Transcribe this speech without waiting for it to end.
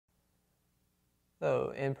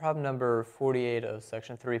So in problem number 48 of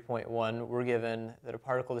section 3.1, we're given that a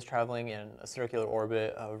particle is traveling in a circular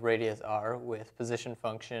orbit of radius r with position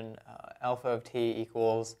function alpha of t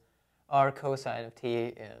equals r cosine of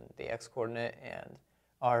t in the x-coordinate and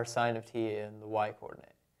r sine of t in the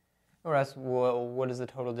y-coordinate. We're asked, well, what is the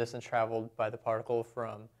total distance traveled by the particle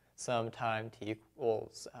from some time t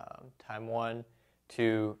equals time 1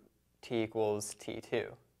 to t equals t2?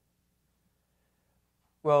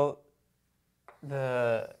 Well,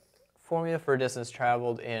 the formula for distance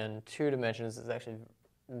traveled in 2 dimensions is actually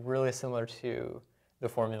really similar to the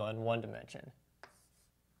formula in 1 dimension.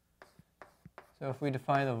 So if we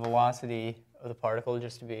define the velocity of the particle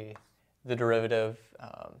just to be the derivative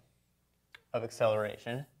of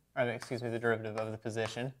acceleration, the derivative of the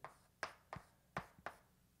position.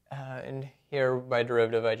 And here by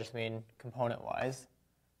derivative I just mean component-wise.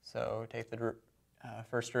 So take the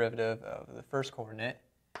first derivative of the first coordinate.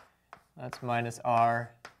 That's minus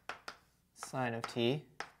r sine of t.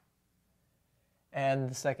 And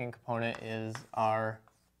the second component is r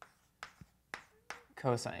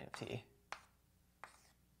cosine of t.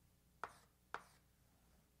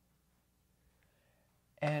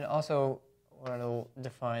 And also, we're going to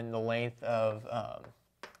define the length of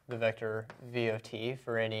the vector v of t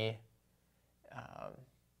for any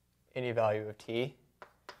value of t.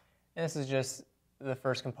 And this is just the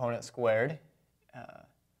first component squared.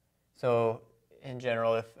 So in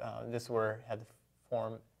general, if this had the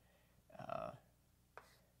form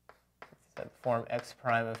x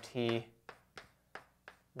prime of t,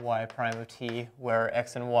 y prime of t, where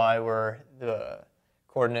x and y were the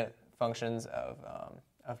coordinate functions of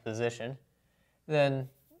position, then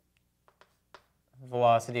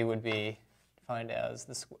velocity would be defined as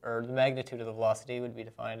the magnitude of the velocity would be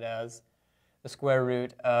defined as the square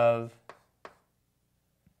root of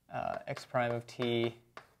x prime of t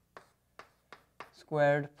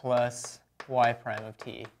squared plus y prime of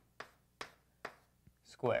t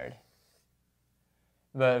squared.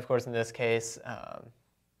 But of course in this case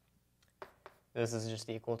this is just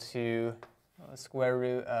equal to the square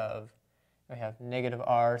root of, we have negative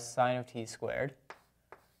r sine of t squared.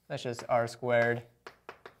 That's just r squared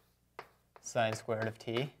sine squared of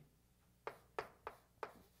t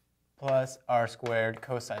plus r squared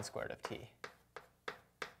cosine squared of t.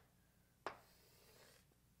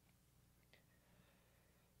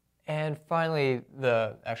 And finally,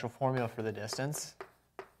 the actual formula for the distance.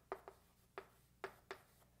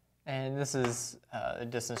 And this is the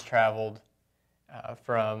distance traveled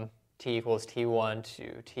from t equals t1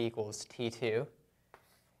 to t equals t2.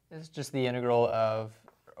 It's just the integral of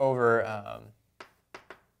over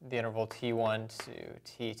the interval t1 to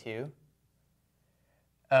t2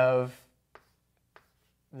 of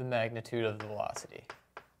the magnitude of the velocity.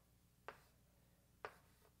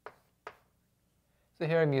 So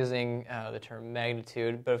here I'm using the term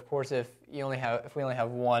magnitude, but of course if we only have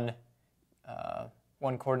one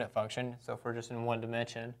coordinate function, so if we're just in 1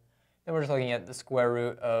 dimension, then we're just looking at the square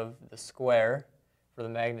root of the square for the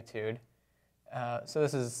magnitude. So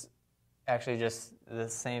this is actually just the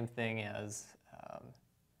same thing as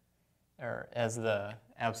the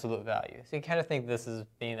absolute value. So you kind of think this as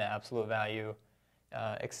being the absolute value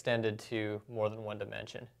extended to more than 1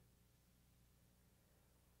 dimension.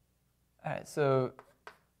 All right, so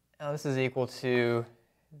now this is equal to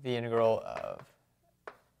the integral of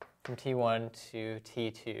from t1 to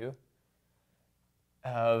t2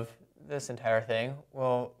 of this entire thing.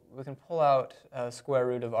 Well, we can pull out a square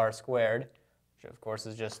root of r squared, which of course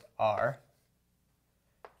is just r.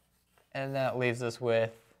 And that leaves us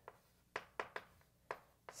with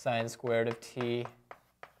sine squared of t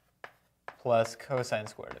plus cosine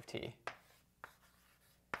squared of t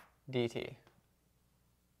dt.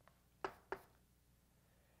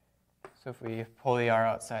 So if we pull the r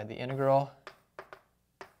outside the integral,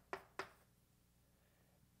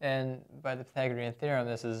 and by the Pythagorean theorem,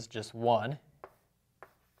 this is just 1.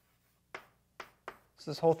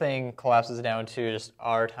 So this whole thing collapses down to just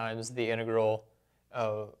r times the integral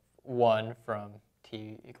of 1 from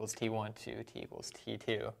t equals t1 to t equals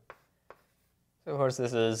t2. So of course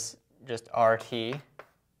this is just rt,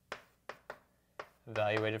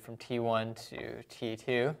 evaluated from t1 to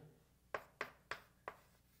t2.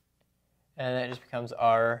 And then it just becomes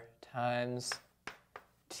r times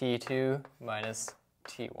t2 minus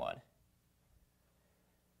t1.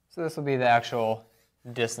 So this will be the actual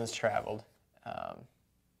distance traveled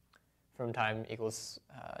from time equals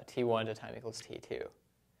t1 to time equals t2.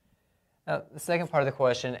 Now, the second part of the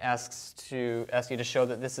question asks you to show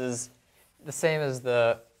that this is the same as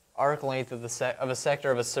the arc length of a sector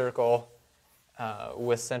of a circle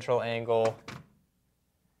with central angle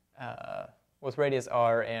with radius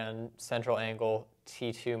r and central angle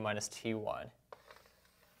t2 minus t1. All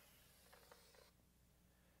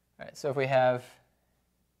right, so if we have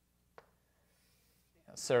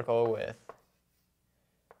a circle with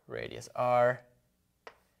radius r,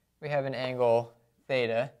 we have an angle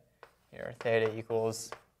theta. Here, theta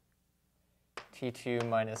equals t2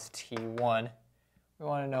 minus t1. We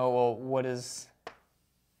want to know, well, what is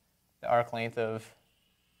the arc length of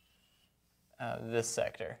this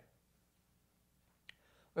sector?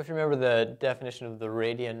 Well, if you remember the definition of the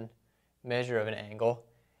radian measure of an angle,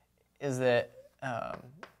 is that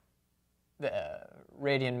the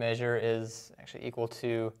radian measure is actually equal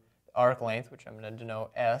to the arc length, which I'm going to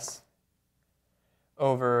denote s,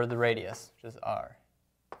 over the radius, which is r.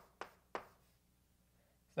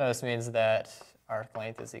 So this means that arc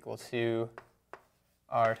length is equal to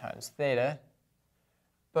r times theta,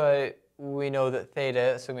 but we know that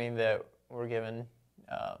theta, assuming that we're given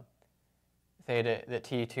theta, that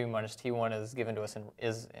t2 minus t1 is given to us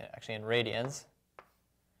is actually in radians.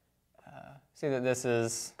 See that this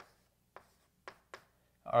is,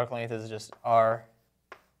 arc length is just r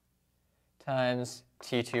times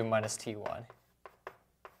t2 minus t1.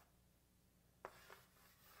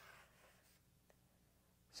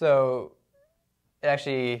 So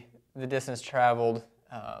actually, the distance traveled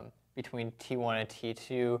between t1 and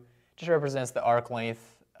t2 just represents the arc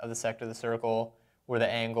length of the sector of the circle, where the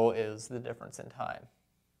angle is the difference in time.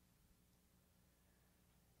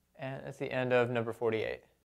 And that's the end of number 48.